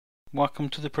Welcome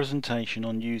to the presentation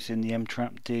on using the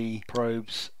mttrapd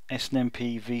probe's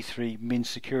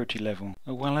SNMPv3MinSecurityLevel level,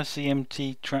 as well as the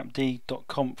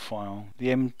mttrapd.conf file. The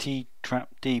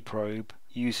mttrapd probe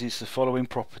uses the following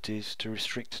properties to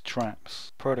restrict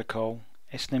traps: protocol,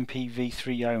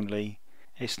 SNMPv3 only,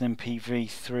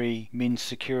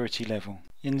 SNMPv3MinSecurityLevel level.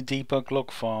 In the debug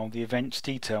log file, the events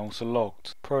details are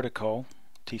logged: protocol,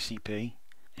 TCP,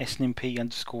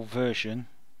 SNMP_version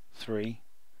 3,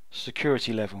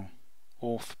 security level,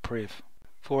 authPriv.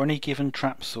 For any given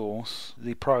trap source,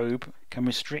 the probe can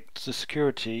restrict the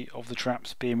security of the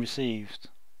traps being received.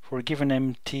 For a given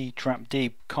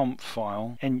mttrapd.conf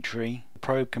file entry, the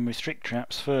probe can restrict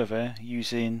traps further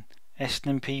using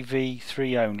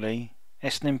SNMPv3 only,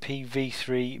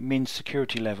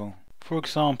 SNMPv3MinSecurityLevel level. For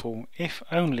example, if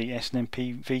only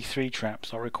SNMPv3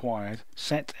 traps are required,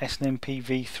 set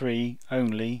SNMPv3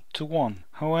 only to 1.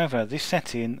 However, this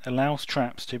setting allows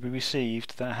traps to be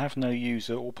received that have no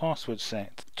user or password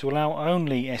set. To allow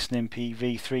only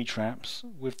SNMPv3 traps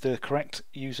with the correct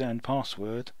user and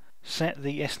password, set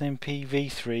the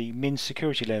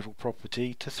SNMPv3MinSecurityLevel level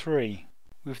property to 3.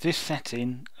 With this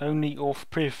setting, only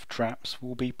authPriv traps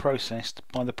will be processed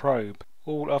by the probe.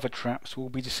 All other traps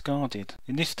will be discarded.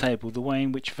 In this table, the way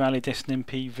in which valid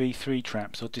SNMPv3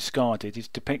 traps are discarded is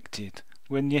depicted.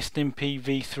 When the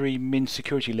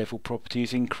SNMPv3MinSecurityLevel level property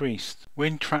is increased.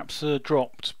 When traps are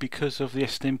dropped because of the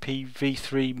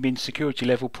SNMPv3MinSecurityLevel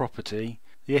level property,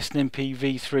 the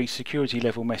SNMPv3 security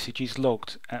level message is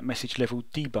logged at message level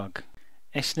debug.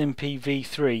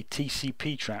 SNMPv3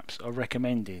 TCP traps are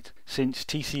recommended, since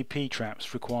TCP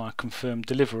traps require confirmed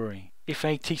delivery. If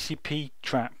a TCP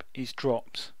trap is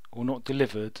dropped or not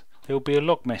delivered, there will be a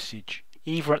log message,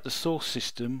 either at the source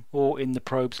system or in the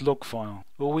probe's log file.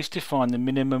 Always define the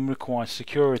minimum required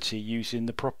security using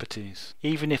the properties,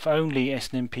 even if only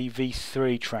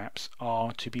SNMPv3 traps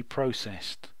are to be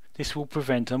processed. This will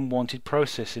prevent unwanted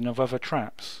processing of other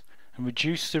traps and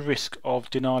reduce the risk of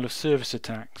denial of service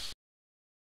attacks.